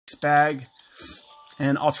bag,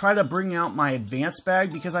 and I'll try to bring out my advanced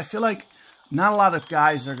bag because I feel like not a lot of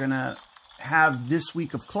guys are going to have this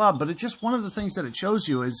week of club, but it's just one of the things that it shows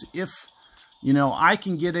you is if, you know, I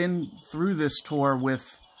can get in through this tour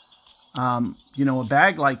with, you know, a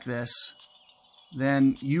bag like this,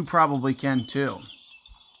 then you probably can too.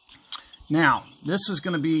 Now, this is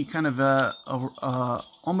going to be kind of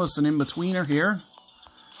almost an in-betweener here.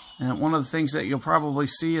 And one of the things that you'll probably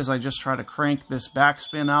see is I just try to crank this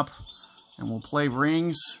backspin up, and we'll play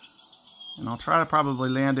rings. And I'll try to probably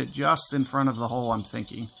land it just in front of the hole, I'm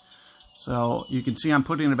thinking. So you can see I'm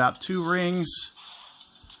putting about 2 rings.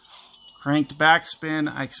 Cranked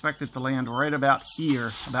backspin. I expect it to land right about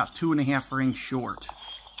here, about 2.5 rings short.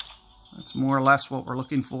 That's more or less what we're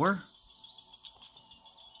looking for.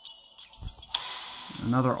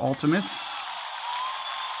 Another ultimate.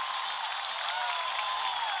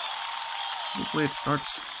 Hopefully it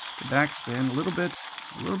starts the backspin a little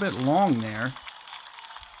bit long there.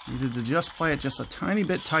 Needed to just play it just a tiny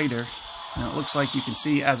bit tighter. And it looks like you can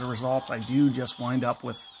see as a result I do just wind up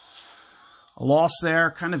with a loss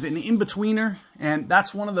there, kind of an in-betweener. And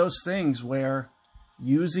that's one of those things where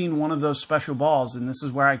using one of those special balls, and this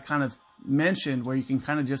is where I kind of mentioned where you can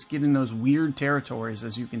kind of just get in those weird territories,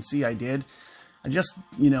 as you can see I did. I just,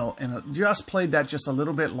 you know, and I just played that just a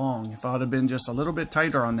little bit long. If I would have been just a little bit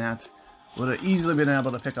tighter on that, would have easily been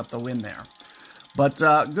able to pick up the win there. But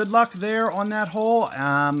good luck there on that hole,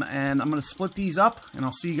 and I'm going to split these up, and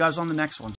I'll see you guys on the next one.